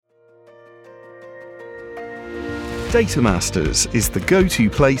Data Masters is the go-to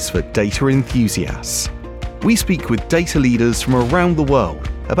place for data enthusiasts. We speak with data leaders from around the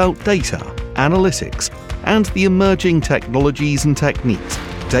world about data, analytics, and the emerging technologies and techniques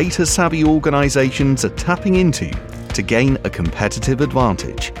data-savvy organizations are tapping into to gain a competitive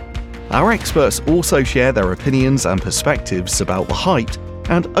advantage. Our experts also share their opinions and perspectives about the hyped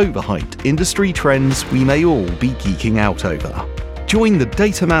and overhyped industry trends we may all be geeking out over. Join the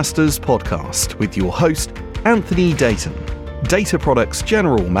Data Masters podcast with your host, Anthony Dayton, Data Products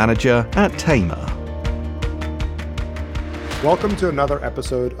General Manager at Tamer. Welcome to another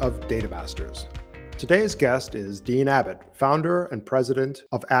episode of Data Masters. Today's guest is Dean Abbott, founder and president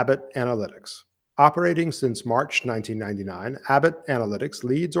of Abbott Analytics. Operating since March 1999, Abbott Analytics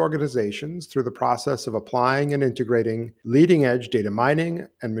leads organizations through the process of applying and integrating leading-edge data mining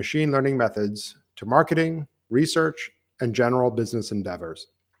and machine learning methods to marketing, research, and general business endeavors.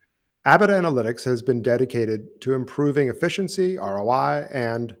 Abbott Analytics has been dedicated to improving efficiency, ROI,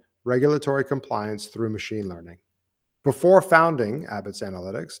 and regulatory compliance through machine learning. Before founding Abbott's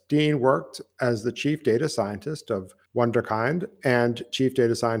Analytics, Dean worked as the chief data scientist of Wunderkind and chief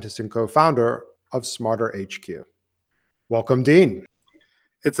data scientist and co-founder of Smarter HQ. Welcome, Dean.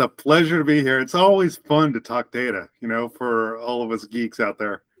 It's a pleasure to be here. It's always fun to talk data, for all of us geeks out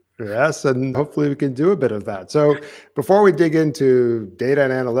there. Yes, and hopefully we can do a bit of that. So before we dig into data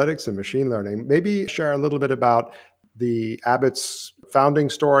and analytics and machine learning, maybe share a little bit about the Abbott's founding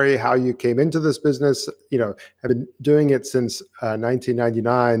story, how you came into this business, have been doing it since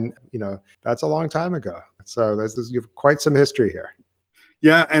 1999. That's a long time ago. So you have quite some history here.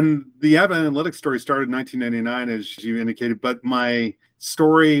 Yeah, and the Abbott Analytics story started in 1999, as you indicated, but my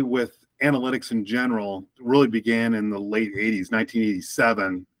story with analytics in general really began in the late 80s,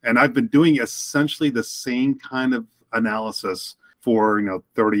 1987. And I've been doing essentially the same kind of analysis for,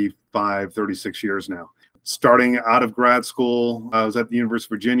 35, 36 years now. Starting out of grad school, I was at the University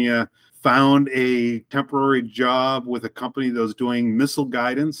of Virginia, found a temporary job with a company that was doing missile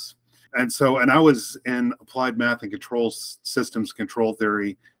guidance. And I was in applied math and control systems, control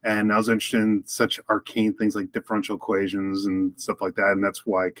theory, and I was interested in such arcane things like differential equations and stuff like that, and that's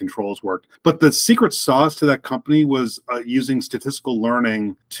why controls worked. But the secret sauce to that company was using statistical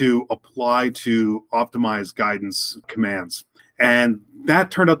learning to apply to optimize guidance commands. And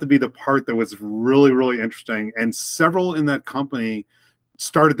that turned out to be the part that was really, really interesting. And several in that company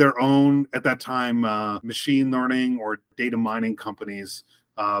started their own, at that time, machine learning or data mining companies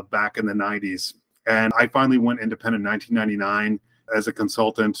back in the 90s. And I finally went independent in 1999 as a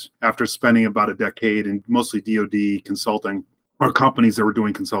consultant after spending about a decade in mostly DoD consulting or companies that were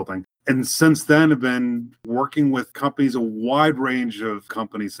doing consulting. And since then, I've been working with companies, a wide range of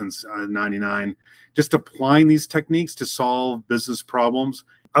companies since 99, just applying these techniques to solve business problems.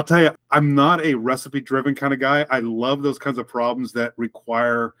 I'll tell you, I'm not a recipe-driven kind of guy. I love those kinds of problems that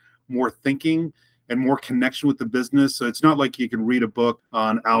require more thinking and more connection with the business. So it's not like you can read a book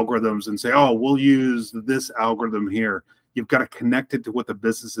on algorithms and say, oh, we'll use this algorithm here. You've got to connect it to what the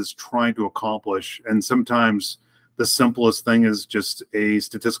business is trying to accomplish. And sometimes the simplest thing is just a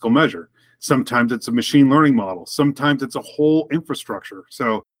statistical measure. Sometimes it's a machine learning model. Sometimes it's a whole infrastructure.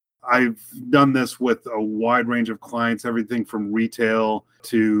 So I've done this with a wide range of clients, everything from retail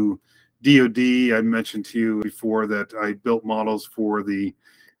to DoD. I mentioned to you before that I built models for the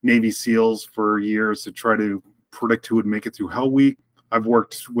Navy SEALs for years to try to predict who would make it through Hell Week. I've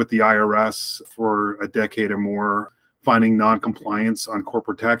worked with the IRS for a decade or more, finding non-compliance on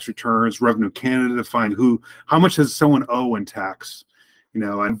corporate tax returns, Revenue Canada to find how much does someone owe in tax.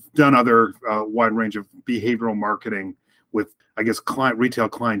 I've done other wide range of behavioral marketing with, I guess, retail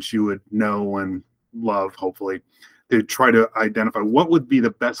clients you would know and love, hopefully, to try to identify what would be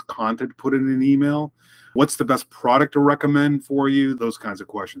the best content to put in an email. What's the best product to recommend for you? Those kinds of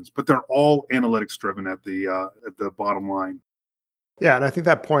questions. But they're all analytics driven at the bottom line. Yeah, and I think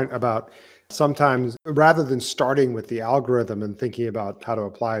that point about sometimes rather than starting with the algorithm and thinking about how to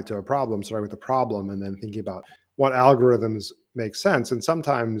apply it to a problem, starting with the problem and then thinking about what algorithms make sense. And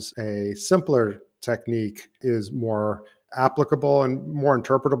sometimes a simpler technique is more applicable and more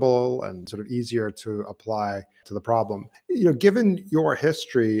interpretable and sort of easier to apply to the problem. Given your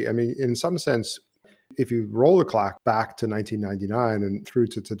history, in some sense, if you roll the clock back to 1999 and through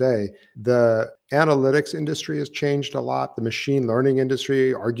to today, the analytics industry has changed a lot. The machine learning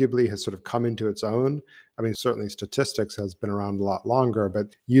industry arguably has sort of come into its own. Certainly statistics has been around a lot longer,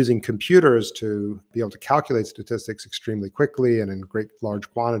 but using computers to be able to calculate statistics extremely quickly and in great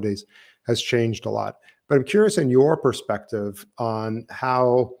large quantities has changed a lot. But I'm curious in your perspective on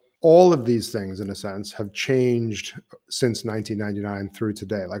how all of these things, in a sense, have changed since 1999 through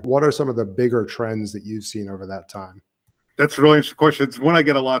today? Like, what are some of the bigger trends that you've seen over that time? That's a really interesting question. It's one I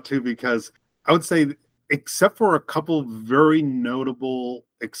get a lot too, because I would say, except for a couple very notable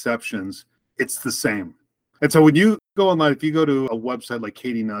exceptions, it's the same. And so when you go online, if you go to a website like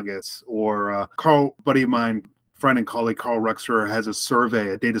Katie Nuggets or Carl, buddy of mine, friend and colleague Carl Rexer, has a survey,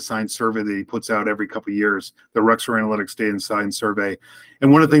 a data science survey that he puts out every couple of years, the Rexer Analytics Data Science Survey.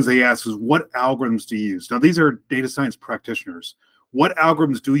 And one of the things they ask is, what algorithms do you use? Now, these are data science practitioners. What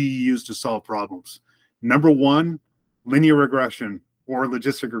algorithms do you use to solve problems? Number one, linear regression or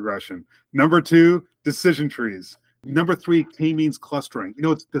logistic regression. Number two, decision trees. Number three, k-means clustering.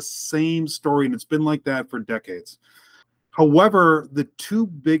 It's the same story, and it's been like that for decades. However, the two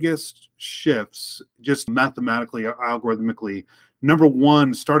biggest shifts, just mathematically or algorithmically, number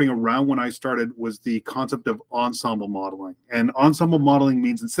one, starting around when I started, was the concept of ensemble modeling. And ensemble modeling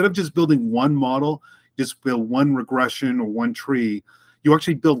means, instead of just building one model, just build one regression or one tree, you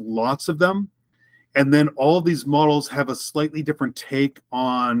actually build lots of them. And then all of these models have a slightly different take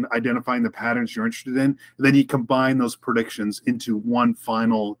on identifying the patterns you're interested in. And then you combine those predictions into one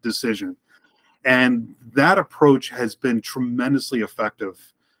final decision. And that approach has been tremendously effective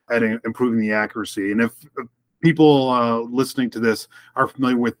at improving the accuracy. And if people listening to this are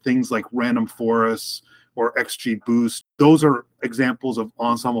familiar with things like random forests or XGBoost, those are examples of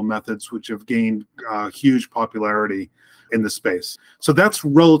ensemble methods which have gained huge popularity in the space. So that's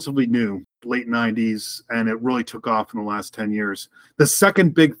relatively new, late 90s, and it really took off in the last 10 years. The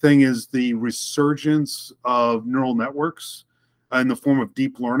second big thing is the resurgence of neural networks in the form of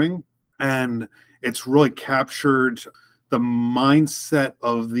deep learning. And it's really captured the mindset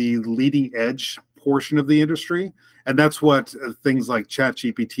of the leading edge portion of the industry. And that's what things like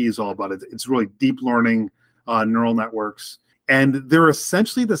ChatGPT is all about. It's really deep learning neural networks. And they're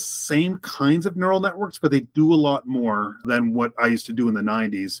essentially the same kinds of neural networks, but they do a lot more than what I used to do in the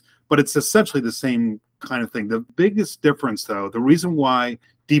 90s. But it's essentially the same kind of thing. The biggest difference, though, the reason why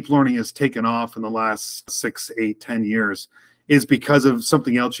deep learning has taken off in the last 6, 8, 10 years is because of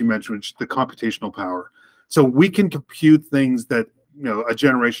something else you mentioned, which is the computational power. So we can compute things that, a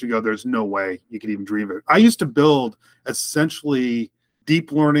generation ago, there's no way you could even dream of it. I used to build essentially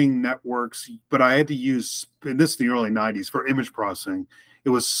deep learning networks, but I had to use, and this is the early 90s, for image processing. It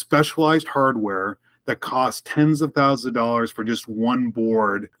was specialized hardware that cost tens of thousands of dollars for just one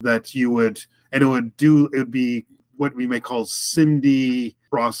board that you would, and it would be what we may call SIMD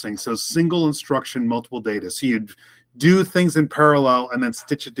processing. So single instruction, multiple data. So you'd do things in parallel and then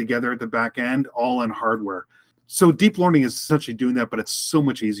stitch it together at the back end, all in hardware. So deep learning is essentially doing that, but it's so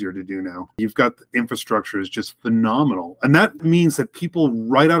much easier to do now. You've got the infrastructure is just phenomenal. And that means that people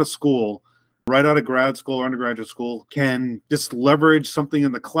right out of school, right out of grad school or undergraduate school, can just leverage something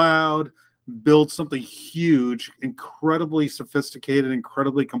in the cloud, build something huge, incredibly sophisticated,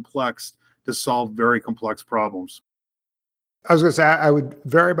 incredibly complex to solve very complex problems. I was going to say, I would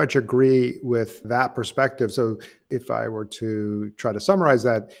very much agree with that perspective. So if I were to try to summarize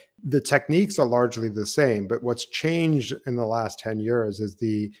that, the techniques are largely the same, but what's changed in the last 10 years is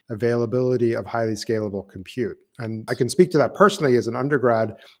the availability of highly scalable compute. And I can speak to that personally. As an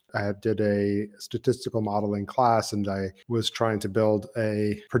undergrad, I did a statistical modeling class, and I was trying to build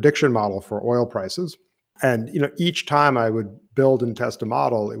a prediction model for oil prices. And each time I would build and test a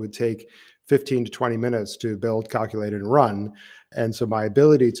model, it would take 15 to 20 minutes to build, calculate, and run. And so my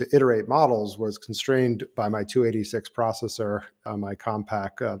ability to iterate models was constrained by my 286 processor on my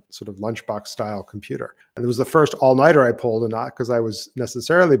compact sort of lunchbox style computer. And it was the first all-nighter I pulled, and not because I was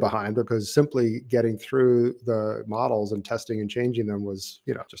necessarily behind, but because simply getting through the models and testing and changing them was,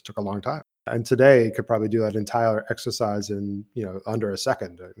 just took a long time. And today you could probably do that entire exercise in, under a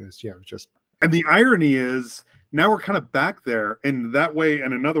second. It's, just. And the irony is now we're kind of back there in that way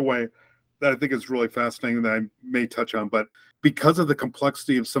and another way that I think is really fascinating that I may touch on. But because of the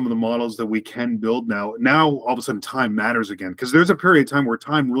complexity of some of the models that we can build now all of a sudden time matters again. Because there's a period of time where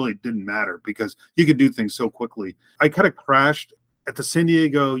time really didn't matter because you could do things so quickly. I kind of crashed at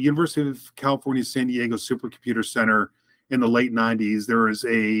the University of California, San Diego Supercomputer Center in the late 90s. There was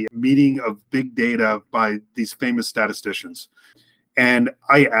a meeting of big data by these famous statisticians. And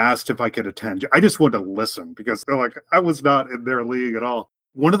I asked if I could attend. I just wanted to listen because they're like, I was not in their league at all.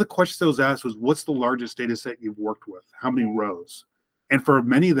 One of the questions that was asked was, what's the largest data set you've worked with? How many rows? And for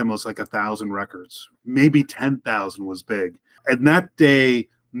many of them, it was like 1,000 records. Maybe 10,000 was big. And that day,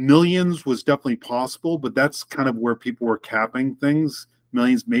 millions was definitely possible, but that's kind of where people were capping things.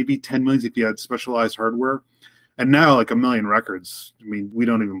 Millions, maybe 10 millions if you had specialized hardware. And now like 1 million records, we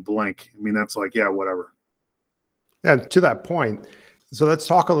don't even blink. That's like, yeah, whatever. And to that point, So let's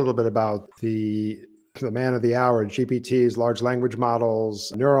talk a little bit about the man of the hour, GPTs, large language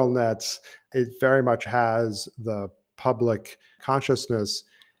models, neural nets. It very much has the public consciousness.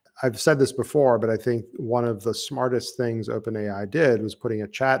 I've said this before, but I think one of the smartest things OpenAI did was putting a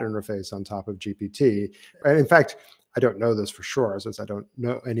chat interface on top of GPT. And in fact, I don't know this for sure, since I don't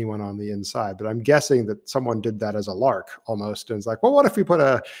know anyone on the inside, but I'm guessing that someone did that as a lark almost. And it's like, well, what if we put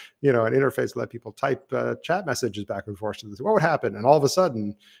an interface to let people type chat messages back and forth to this? What would happen? And all of a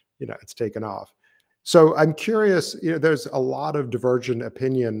sudden, it's taken off. So I'm curious, there's a lot of divergent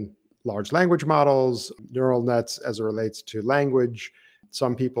opinion, large language models, neural nets as it relates to language.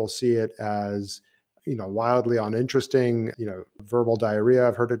 Some people see it as, wildly uninteresting, verbal diarrhea,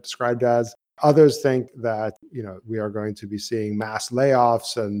 I've heard it described as. Others think that, we are going to be seeing mass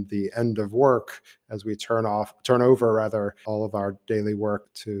layoffs and the end of work as we turn over all of our daily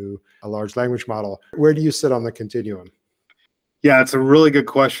work to a large language model. Where do you sit on the continuum? Yeah, it's a really good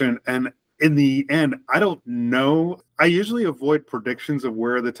question. And in the end, I don't know. I usually avoid predictions of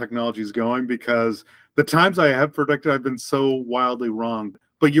where the technology is going because the times I have predicted, I've been so wildly wrong.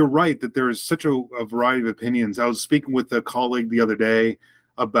 But you're right that there is such a variety of opinions. I was speaking with a colleague the other day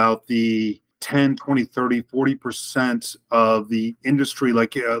about the 10, 20, 30, 40% of the industry,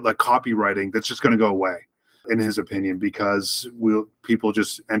 like copywriting, that's just going to go away, in his opinion, because people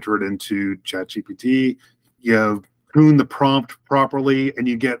just enter it into ChatGPT. Tune the prompt properly, and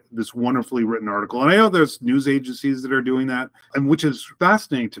you get this wonderfully written article. And I know there's news agencies that are doing that, and which is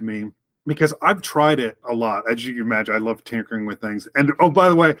fascinating to me because I've tried it a lot. As you can imagine, I love tinkering with things. And oh, by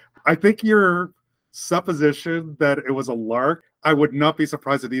the way, I think your supposition that it was a lark, I would not be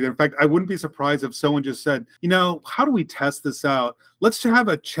surprised at either. In fact, I wouldn't be surprised if someone just said, how do we test this out? Let's have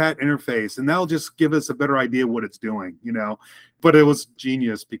a chat interface, and that'll just give us a better idea what it's doing, But it was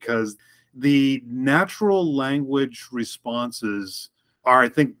genius because the natural language responses are, I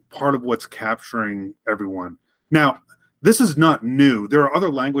think, part of what's capturing everyone. Now, this is not new. There are other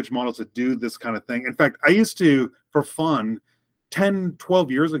language models that do this kind of thing. In fact, I used to, for fun, 10,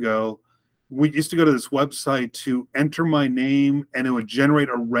 12 years ago, we used to go to this website to enter my name, and it would generate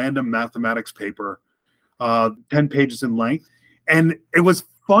a random mathematics paper, 10 pages in length. And it was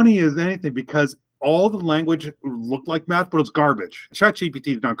funny as anything because all the language looked like math, but it's garbage.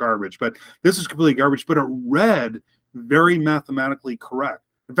 ChatGPT is not garbage, but this is completely garbage, but it read very mathematically correct.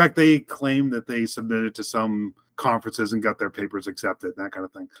 In fact, they claim that they submitted to some conferences and got their papers accepted, that kind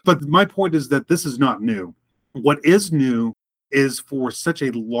of thing. But my point is that this is not new. What is new is for such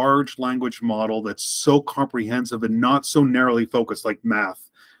a large language model that's so comprehensive and not so narrowly focused like math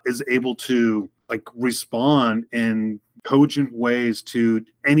is able to respond in cogent ways to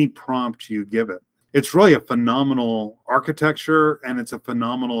any prompt you give it. It's really a phenomenal architecture, and it's a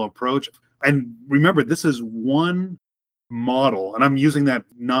phenomenal approach. And remember, this is one model, and I'm using that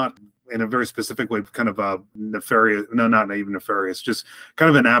not in a very specific way, kind of a nefarious, no, not even nefarious, just kind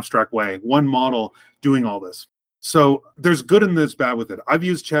of an abstract way, one model doing all this. So there's good and there's bad with it. I've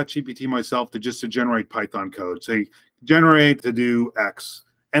used ChatGPT myself to generate Python code. Say, generate to do X,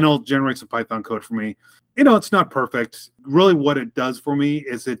 and it'll generate some Python code for me. It's not perfect. Really what it does for me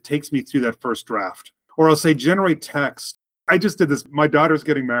is it takes me through that first draft. Or I'll say, generate text. I just did this. My daughter's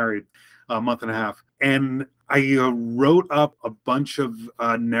getting married a month and a half. And I wrote up a bunch of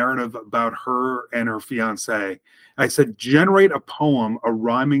narrative about her and her fiance. I said, generate a poem, a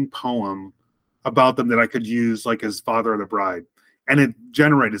rhyming poem about them that I could use as father of the bride. And it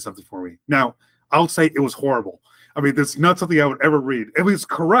generated something for me. Now, I'll say it was horrible. I mean, that's not something I would ever read. It was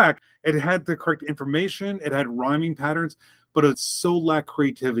correct. It had the correct information. It had rhyming patterns, but it so lacked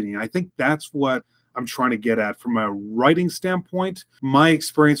creativity. And I think that's what I'm trying to get at from a writing standpoint. My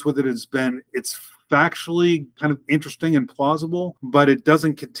experience with it has been it's factually kind of interesting and plausible, but it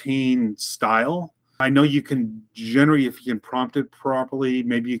doesn't contain style. I know you can generate, if you can prompt it properly,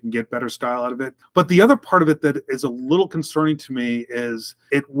 maybe you can get better style out of it. But the other part of it that is a little concerning to me is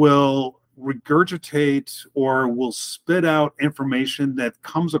it will regurgitate or will spit out information that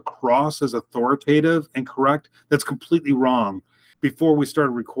comes across as authoritative and correct that's completely wrong. Before we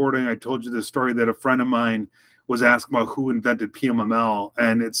started recording, I told you the story that a friend of mine was asking about who invented PMML,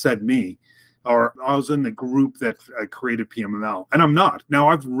 and it said me. Or I was in the group that created PMML, and I'm not. Now,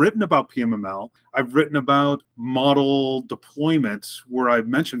 I've written about PMML. I've written about model deployment where I've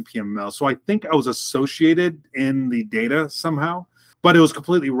mentioned PMML. So I think I was associated in the data somehow, but it was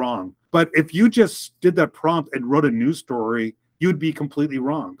completely wrong. But if you just did that prompt and wrote a news story, you'd be completely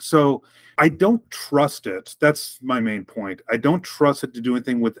wrong. So I don't trust it. That's my main point. I don't trust it to do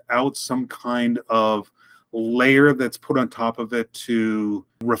anything without some kind of layer that's put on top of it to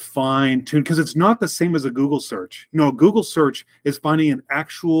refine, tune, because it's not the same as a Google search. A Google search is finding an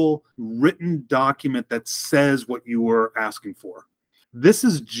actual written document that says what you were asking for. This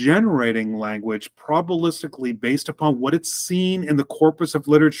is generating language probabilistically based upon what it's seen in the corpus of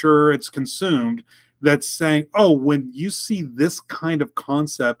literature it's consumed, that's saying, oh, when you see this kind of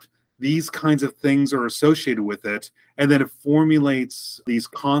concept, these kinds of things are associated with it. And then it formulates these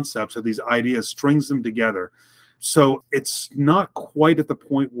concepts or these ideas, strings them together. So it's not quite at the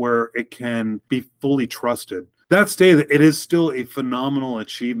point where it can be fully trusted. That stated, it is still a phenomenal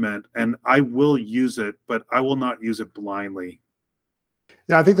achievement, and I will use it, but I will not use it blindly.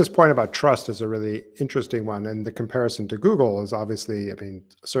 Yeah, I think this point about trust is a really interesting one. And the comparison to Google is obviously,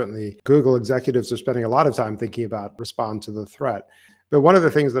 certainly Google executives are spending a lot of time thinking about respond to the threat. But one of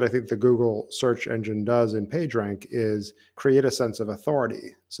the things that I think the Google search engine does in PageRank is create a sense of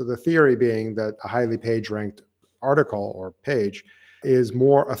authority. So the theory being that a highly page-ranked article or page is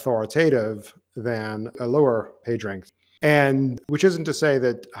more authoritative than a lower page rank. And which isn't to say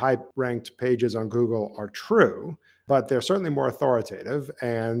that high-ranked pages on Google are true, but they're certainly more authoritative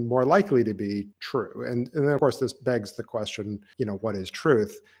and more likely to be true. And then, of course, this begs the question, what is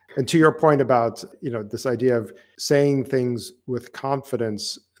truth? And to your point about, this idea of saying things with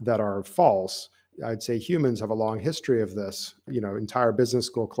confidence that are false, I'd say humans have a long history of this. Entire business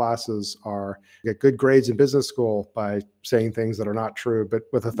school classes get good grades in business school by saying things that are not true, but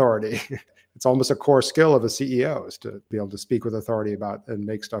with authority. It's almost a core skill of a CEO is to be able to speak with authority about and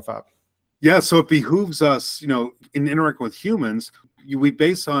make stuff up. Yeah, so it behooves us, in interacting with humans, we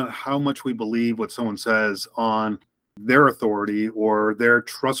base on how much we believe what someone says on their authority or their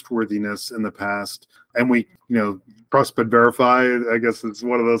trustworthiness in the past. And we, trust but verify, I guess it's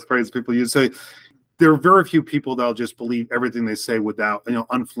one of those phrases people use. So there are very few people that'll just believe everything they say without,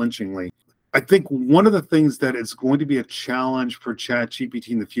 unflinchingly. I think one of the things that is going to be a challenge for ChatGPT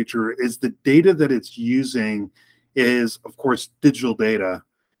in the future is the data that it's using is, of course, digital data.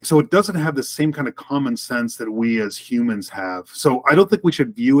 So it doesn't have the same kind of common sense that we as humans have. So I don't think we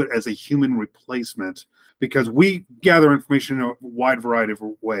should view it as a human replacement, because we gather information in a wide variety of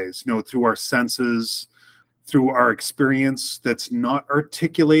ways, through our senses, through our experience that's not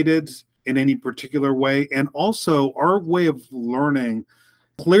articulated in any particular way. And also our way of learning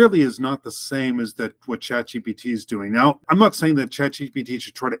clearly is not the same as what ChatGPT is doing. Now, I'm not saying that ChatGPT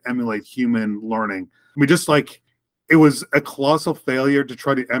should try to emulate human learning. Just like it was a colossal failure to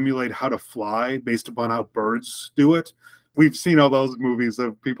try to emulate how to fly based upon how birds do it. We've seen all those movies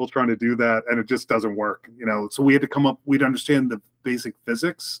of people trying to do that, and it just doesn't work. So we had to we'd understand the basic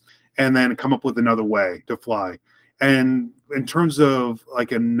physics and then come up with another way to fly. And in terms of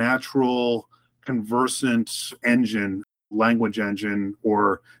like a natural conversant engine, language engine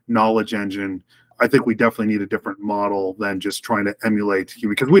or knowledge engine, I think we definitely need a different model than just trying to emulate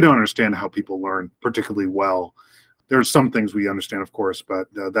human, because we don't understand how people learn particularly well. There's some things we understand, of course, but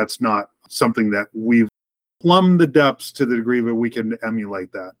that's not something that we've plumbed the depths to the degree that we can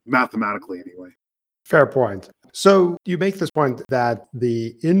emulate that, mathematically anyway. Fair point. So you make this point that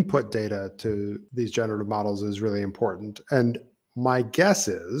the input data to these generative models is really important. And my guess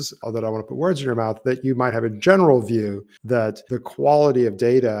is, although I don't want to put words in your mouth, that you might have a general view that the quality of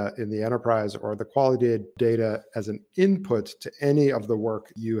data in the enterprise or the quality of data as an input to any of the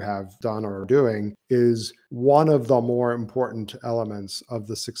work you have done or are doing is one of the more important elements of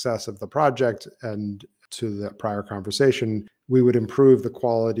the success of the project. And to the prior conversation, we would improve the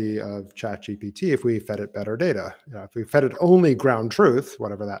quality of ChatGPT if we fed it better data. If we fed it only ground truth,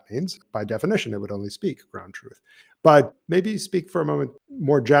 whatever that means, by definition, it would only speak ground truth. But maybe speak for a moment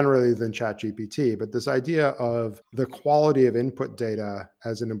more generally than ChatGPT, but this idea of the quality of input data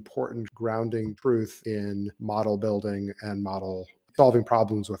as an important grounding truth in model building and model solving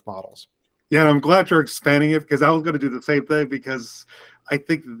problems with models. Yeah, I'm glad you're expanding it, because I was going to do the same thing, because I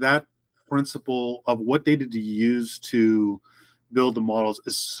think that principle of what data to use to build the models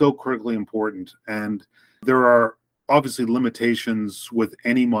is so critically important. And there are obviously limitations with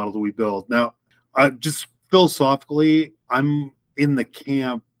any model that we build. Now, just philosophically, I'm in the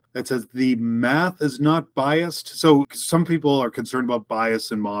camp that says the math is not biased. So some people are concerned about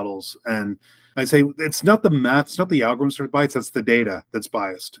bias in models. And I say it's not the math, it's not the algorithms that are biased, it's the data that's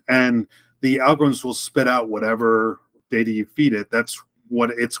biased. And the algorithms will spit out whatever data you feed it. That's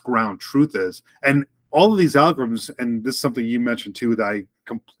what its ground truth is. And all of these algorithms, and this is something you mentioned too that I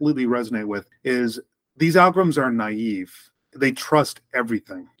completely resonate with, is these algorithms are naive. They trust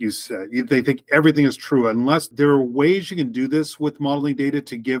everything you said. They think everything is true, unless there are ways you can do this with modeling data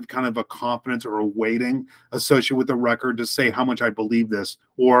to give kind of a confidence or a weighting associated with the record to say how much I believe this,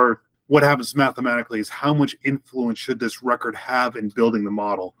 or what happens mathematically is how much influence should this record have in building the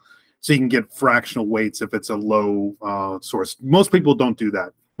model. So you can get fractional weights if it's a low source. Most people don't do that.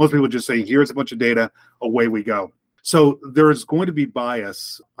 Most people just say, here's a bunch of data, away we go. So there is going to be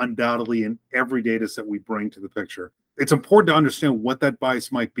bias undoubtedly in every data set we bring to the picture. It's important to understand what that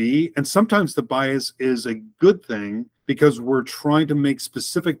bias might be. And sometimes the bias is a good thing because we're trying to make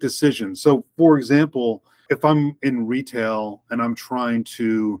specific decisions. So for example, if I'm in retail and I'm trying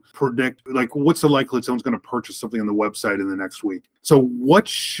to predict, like, what's the likelihood someone's going to purchase something on the website in the next week? So what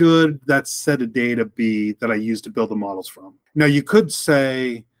should that set of data be that I use to build the models from? Now, you could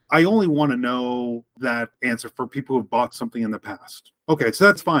say, I only want to know that answer for people who've bought something in the past. Okay, so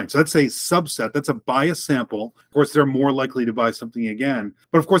that's fine. So that's a subset. That's a bias sample. Of course, they're more likely to buy something again.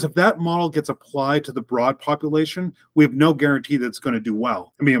 But of course, if that model gets applied to the broad population, we have no guarantee that it's going to do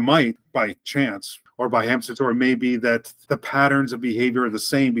well. I mean, it might by chance or by happenstance, or it may be that the patterns of behavior are the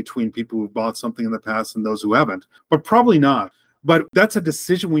same between people who've bought something in the past and those who haven't, but probably not. But that's a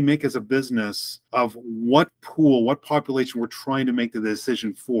decision we make as a business of what pool, what population we're trying to make the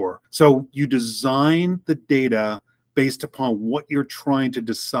decision for. So you design the data based upon what you're trying to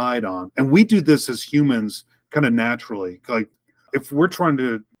decide on. And we do this as humans kind of naturally. Like if we're trying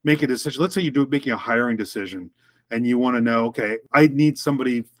to make a decision, let's say you're making a hiring decision and you want to know, okay, I need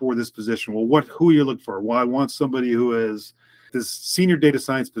somebody for this position. Well, who are you looking for? Well, I want somebody who is this senior data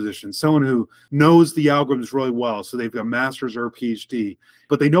science position, someone who knows the algorithms really well. So they've got a master's or a PhD,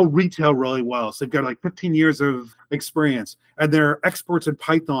 but they know retail really well. So they've got like 15 years of experience and they're experts in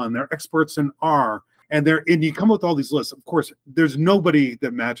Python, they're experts in R, and you come up with all these lists. Of course, there's nobody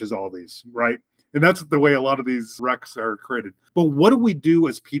that matches all these, right? And that's the way a lot of these recs are created. But what do we do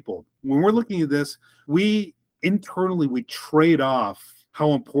as people? When we're looking at this, internally, we trade off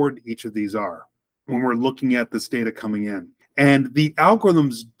how important each of these are when we're looking at this data coming in. And the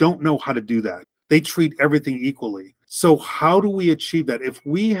algorithms don't know how to do that. They treat everything equally. So how do we achieve that? If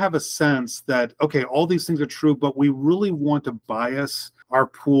we have a sense that, okay, all these things are true, but we really want to bias our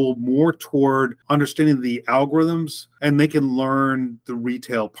pool more toward understanding the algorithms and they can learn the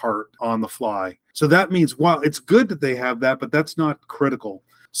retail part on the fly. So that means, well, it's good that they have that, but that's not critical.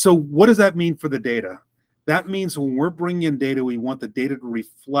 So what does that mean for the data? That means when we're bringing in data, we want the data to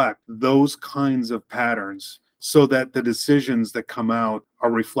reflect those kinds of patterns so that the decisions that come out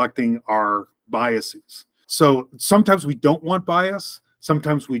are reflecting our biases. So sometimes we don't want bias,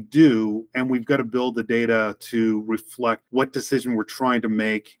 sometimes we do, and we've got to build the data to reflect what decision we're trying to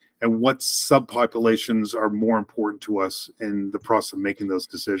make and what subpopulations are more important to us in the process of making those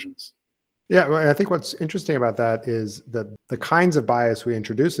decisions. Yeah, well, I think what's interesting about that is that the kinds of bias we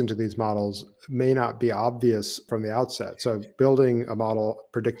introduce into these models may not be obvious from the outset. So building a model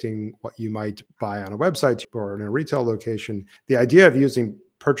predicting what you might buy on a website or in a retail location, the idea of using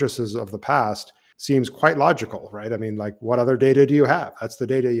purchases of the past seems quite logical, right? I mean, like, what other data do you have? That's the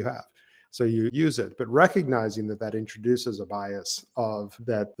data you have. So you use it, but recognizing that that introduces a bias of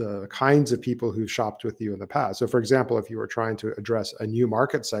that the kinds of people who shopped with you in the past. So for example, if you were trying to address a new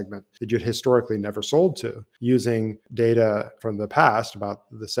market segment that you'd historically never sold to, using data from the past about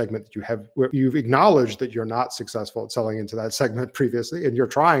the segment that you have, where you've acknowledged that you're not successful at selling into that segment previously, and you're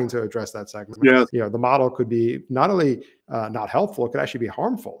trying to address that segment. Yes. You know, the model could be not only not helpful, it could actually be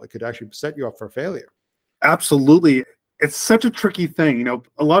harmful. It could actually set you up for failure. Absolutely. It's such a tricky thing. You know,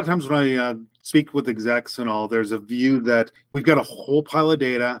 a lot of times when I speak with execs and all, there's a view that we've got a whole pile of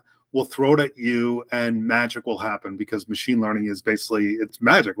data, we'll throw it at you and magic will happen because machine learning is basically, it's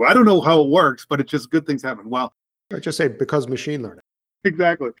magic. Well, I don't know how it works, but it's just good things happen. Well, I just say because machine learning.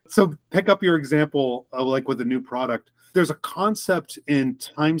 Exactly. So pick up your example of like with a new product. There's a concept in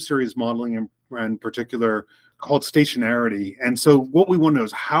time series modeling in particular called stationarity. And so what we want to know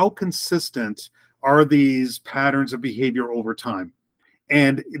is how consistent are these patterns of behavior over time?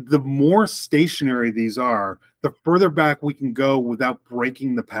 And the more stationary these are, the further back we can go without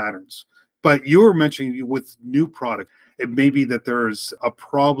breaking the patterns. But you were mentioning with new product, it may be that there's a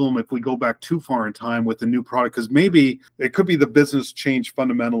problem if we go back too far in time with the new product, because maybe it could be the business changed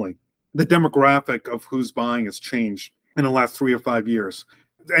fundamentally. The demographic of who's buying has changed in the last 3 or 5 years.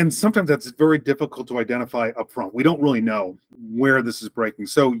 And sometimes that's very difficult to identify upfront. We don't really know where this is breaking.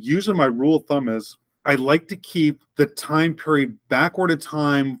 So usually my rule of thumb is I like to keep the time period backward in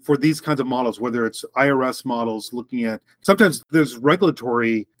time for these kinds of models, whether it's IRS models looking at, sometimes there's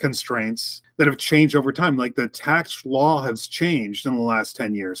regulatory constraints that have changed over time. Like the tax law has changed in the last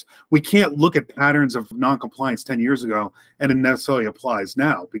 10 years. We can't look at patterns of non-compliance 10 years ago and it necessarily applies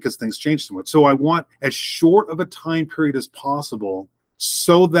now because things change so much. So I want as short of a time period as possible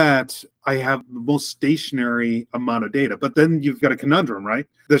so that I have the most stationary amount of data. But then you've got a conundrum, right?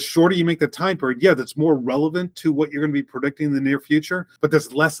 The shorter you make the time period, yeah, that's more relevant to what you're going to be predicting in the near future, but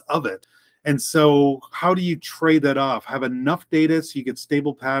there's less of it. And so how do you trade that off? Have enough data so you get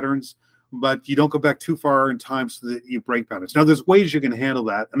stable patterns, but you don't go back too far in time so that you break patterns. Now, there's ways you can handle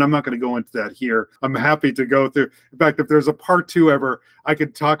that, and I'm not going to go into that here. I'm happy to go through. In fact, if there's a part 2 ever, I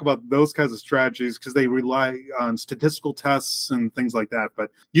could talk about those kinds of strategies because they rely on statistical tests and things like that.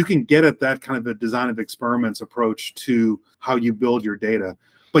 But you can get at that kind of a design of experiments approach to how you build your data.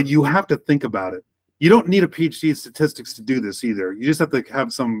 But you have to think about it. You don't need a PhD in statistics to do this either. You just have to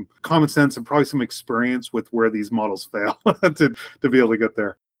have some common sense and probably some experience with where these models fail to be able to get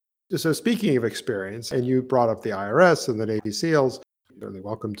there. So speaking of experience, and you brought up the IRS and the Navy SEALs, you're really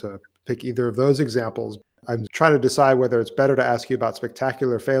welcome to pick either of those examples. I'm trying to decide whether it's better to ask you about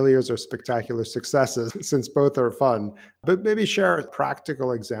spectacular failures or spectacular successes, since both are fun. But maybe share a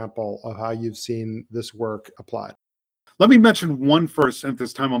practical example of how you've seen this work applied. Let me mention one first, and if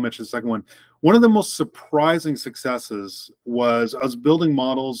there's time, I'll mention the second one. One of the most surprising successes was I was building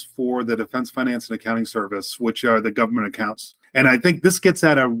models for the Defense Finance and Accounting Service, which are the government accounts. And I think this gets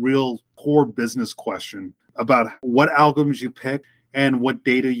at a real core business question about what algorithms you pick and what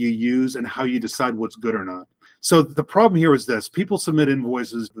data you use and how you decide what's good or not. So the problem here is this: people submit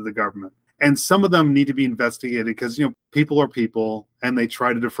invoices to the government, and some of them need to be investigated because, people are people and they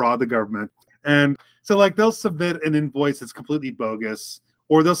try to defraud the government. And so like they'll submit an invoice that's completely bogus,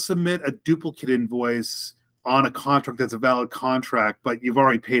 or they'll submit a duplicate invoice on a contract that's a valid contract, but you've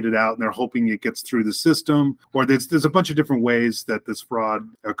already paid it out and they're hoping it gets through the system, or there's a bunch of different ways that this fraud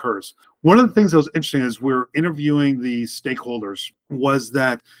occurs. One of the things that was interesting is we're interviewing the stakeholders was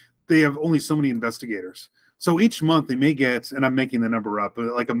that they have only so many investigators. So each month they may get, and I'm making the number up,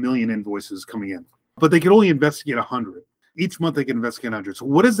 like 1 million invoices coming in, but they can only investigate 100. Each month they can investigate 100. So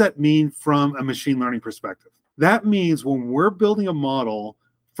what does that mean from a machine learning perspective? That means when we're building a model,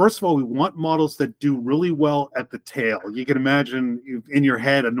 first of all, we want models that do really well at the tail. You can imagine in your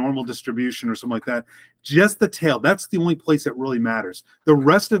head a normal distribution or something like that. Just the tail, that's the only place that really matters. The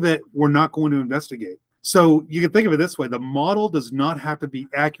rest of it, we're not going to investigate. So you can think of it this way: the model does not have to be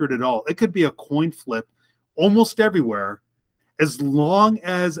accurate at all. It could be a coin flip almost everywhere, as long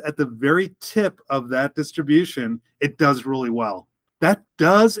as at the very tip of that distribution, it does really well. That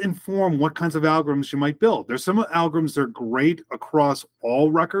does inform what kinds of algorithms you might build. There's some algorithms that are great across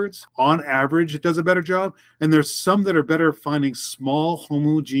all records. On average, it does a better job. And there's some that are better at finding small,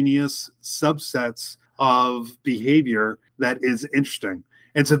 homogeneous subsets of behavior that is interesting.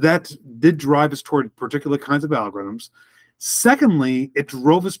 And so that did drive us toward particular kinds of algorithms. Secondly, it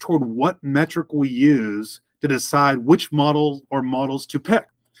drove us toward what metric we use to decide which model or models to pick.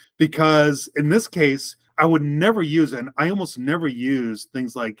 Because in this case, I would never use, and I almost never use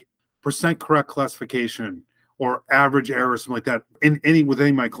things like percent correct classification or average error, something like that, with any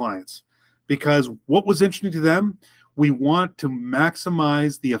of my clients. Because what was interesting to them, we want to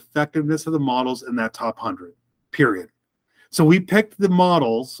maximize the effectiveness of the models in that top 100, period. So we picked the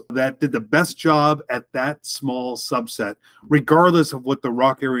models that did the best job at that small subset, regardless of what the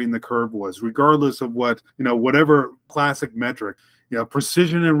rock area in the curve was, regardless of what, whatever classic metric,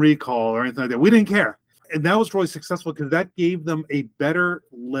 precision and recall or anything like that. We didn't care. And that was really successful because that gave them a better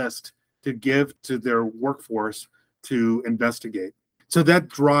list to give to their workforce to investigate. So that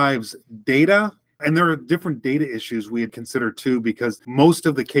drives data. And there are different data issues we had considered too, because most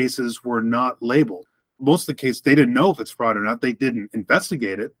of the cases were not labeled. Most of the cases, they didn't know if it's fraud or not. They didn't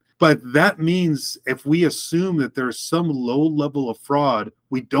investigate it. But that means if we assume that there's some low level of fraud,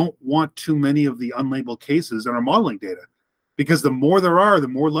 we don't want too many of the unlabeled cases in our modeling data. Because the more there are, the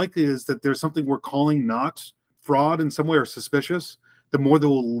more likely it is that there's something we're calling not fraud in some way or suspicious, the more that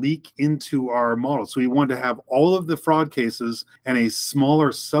will leak into our model. So we want to have all of the fraud cases and a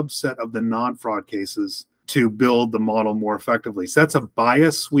smaller subset of the non-fraud cases to build the model more effectively. So that's a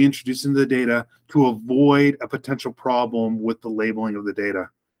bias we introduce into the data to avoid a potential problem with the labeling of the data.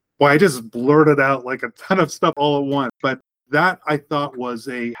 Boy, I just blurted out like a ton of stuff all at once, but that I thought was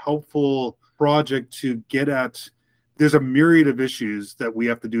a helpful project to get at. There's a myriad of issues that we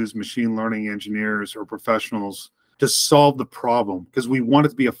have to do as machine learning engineers or professionals to solve the problem because we want it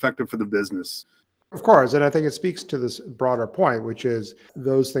to be effective for the business. Of course, and I think it speaks to this broader point, which is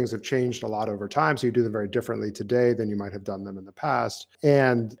those things have changed a lot over time. So you do them very differently today than you might have done them in the past.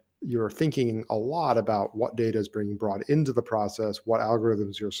 And you're thinking a lot about what data is being brought into the process, what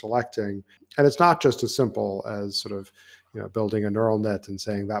algorithms you're selecting. And it's not just as simple as sort of, building a neural net and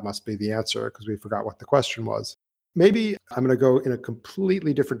saying that must be the answer because we forgot what the question was. Maybe I'm going to go in a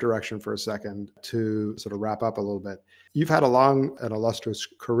completely different direction for a second to sort of wrap up a little bit. You've had a long and illustrious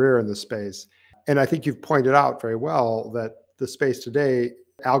career in this space. And I think you've pointed out very well that the space today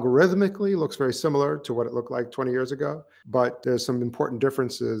algorithmically looks very similar to what it looked like 20 years ago, but there's some important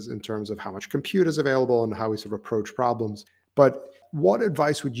differences in terms of how much compute is available and how we sort of approach problems. But what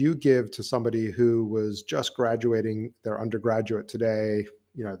advice would you give to somebody who was just graduating their undergraduate today?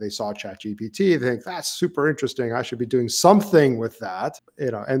 They saw ChatGPT, they think that's super interesting. I should be doing something with that,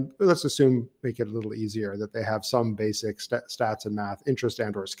 and let's assume, make it a little easier, that they have some basic stats and math interest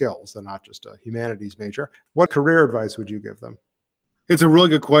and or skills. They're not just a humanities major. What career advice would you give them? It's a really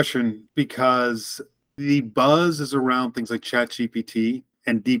good question, because the buzz is around things like ChatGPT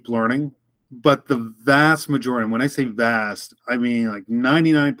and deep learning, but the vast majority, and when I say vast, I mean like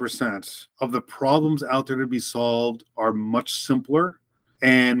 99% of the problems out there to be solved are much simpler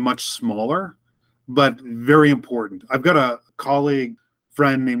and much smaller, but very important. I've got a colleague,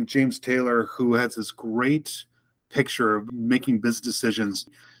 friend named James Taylor, who has this great picture of making business decisions.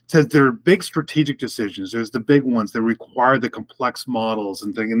 Says there are big strategic decisions. There's the big ones that require the complex models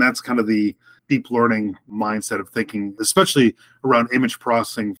and things, and that's kind of the deep learning mindset of thinking, especially around image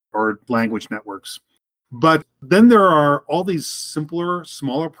processing or language networks. But then there are all these simpler,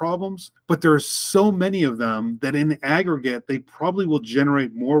 smaller problems, but there are so many of them that in aggregate, they probably will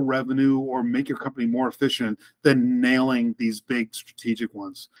generate more revenue or make your company more efficient than nailing these big strategic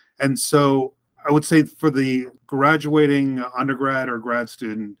ones. And so I would say for the graduating undergrad or grad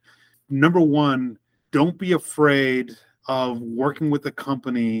student, number one, don't be afraid of working with a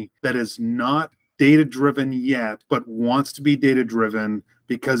company that is not data-driven yet, but wants to be data-driven,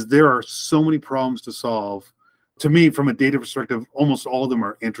 because there are so many problems to solve. To me, from a data perspective, almost all of them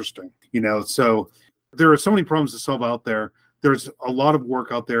are interesting. So there are so many problems to solve out there. There's a lot of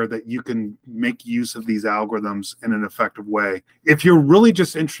work out there that you can make use of these algorithms in an effective way. If you're really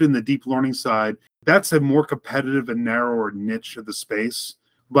just interested in the deep learning side, that's a more competitive and narrower niche of the space.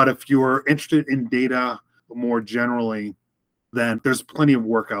 But if you're interested in data more generally, then there's plenty of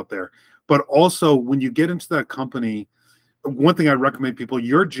work out there. But also, when you get into that company, one thing I recommend people,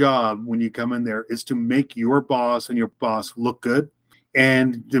 your job when you come in there is to make your boss and your boss look good,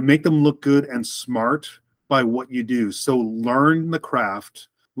 and to make them look good and smart by what you do. So learn the craft,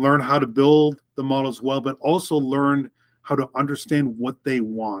 learn how to build the models well, but also learn how to understand what they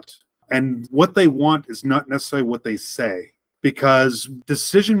want. And what they want is not necessarily what they say, because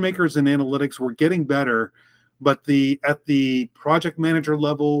decision makers in analytics, we're getting better, but at the project manager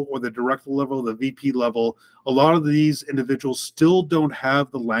level or the director level, the VP level, a lot of these individuals still don't have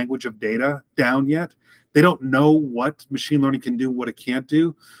the language of data down yet. They don't know what machine learning can do, what it can't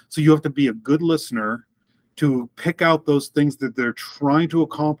do. So you have to be a good listener to pick out those things that they're trying to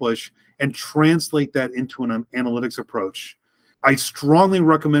accomplish and translate that into an analytics approach. I strongly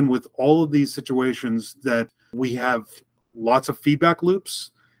recommend with all of these situations that we have lots of feedback loops,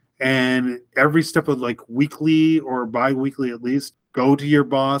 and every step of like weekly or bi-weekly at least, go to your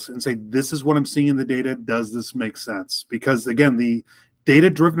boss and say, this is what I'm seeing in the data. Does this make sense? Because again, the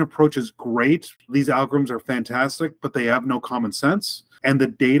data-driven approach is great. These algorithms are fantastic, but they have no common sense. And the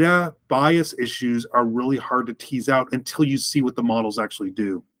data bias issues are really hard to tease out until you see what the models actually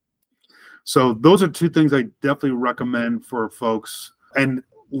do. So those are two things I definitely recommend for folks. And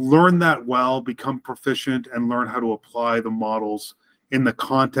learn that well, become proficient, and learn how to apply the models in the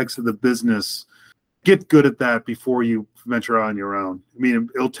context of the business. Get good at that before you venture on your own. I mean,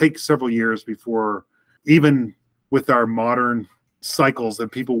 it'll take several years before, even with our modern cycles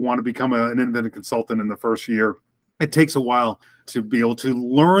that people want to become an independent consultant in the first year, it takes a while to be able to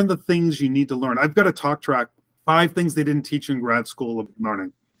learn the things you need to learn. I've got a talk track, 5 things they didn't teach in grad school of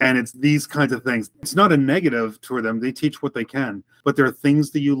learning. And it's these kinds of things. It's not a negative to them. They teach what they can. But there are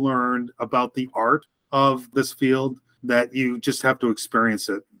things that you learned about the art of this field that you just have to experience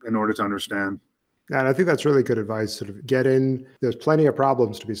it in order to understand. And I think that's really good advice. Sort of get in, there's plenty of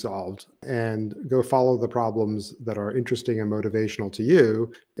problems to be solved, and go follow the problems that are interesting and motivational to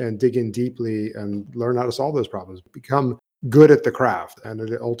you, and dig in deeply and learn how to solve those problems. Become good at the craft. And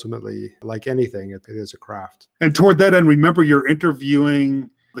it ultimately, like anything, it is a craft. And toward that end, remember you're interviewing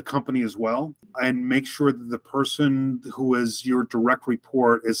the company as well, and make sure that the person who is your direct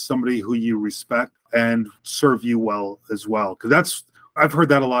report is somebody who you respect and serve you well as well. Because I've heard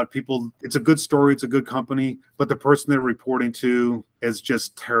that a lot of people, it's a good story, it's a good company, but the person they're reporting to is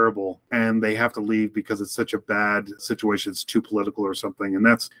just terrible and they have to leave because it's such a bad situation, it's too political or something. And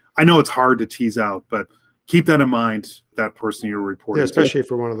I know it's hard to tease out, but keep that in mind, that person you're reporting Yeah, to. especially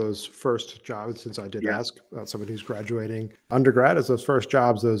for one of those first jobs, since I did ask about somebody who's graduating undergrad, as those first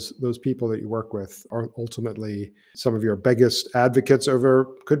jobs, those people that you work with are ultimately some of your biggest advocates over,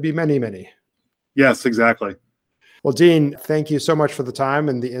 could be many, many. Yes, exactly. Well, Dean, thank you so much for the time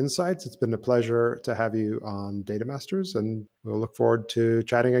and the insights. It's been a pleasure to have you on Data Masters, and we'll look forward to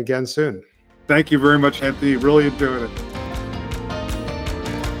chatting again soon. Thank you very much, Anthony. Really enjoyed it.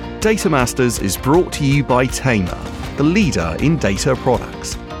 Data Masters is brought to you by Tamer, the leader in data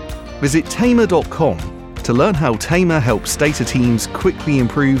products. Visit tamer.com to learn how Tamer helps data teams quickly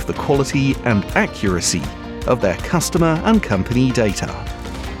improve the quality and accuracy of their customer and company data.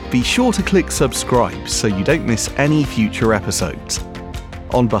 Be sure to click subscribe so you don't miss any future episodes.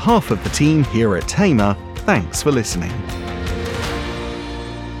 On behalf of the team here at Tamer, thanks for listening.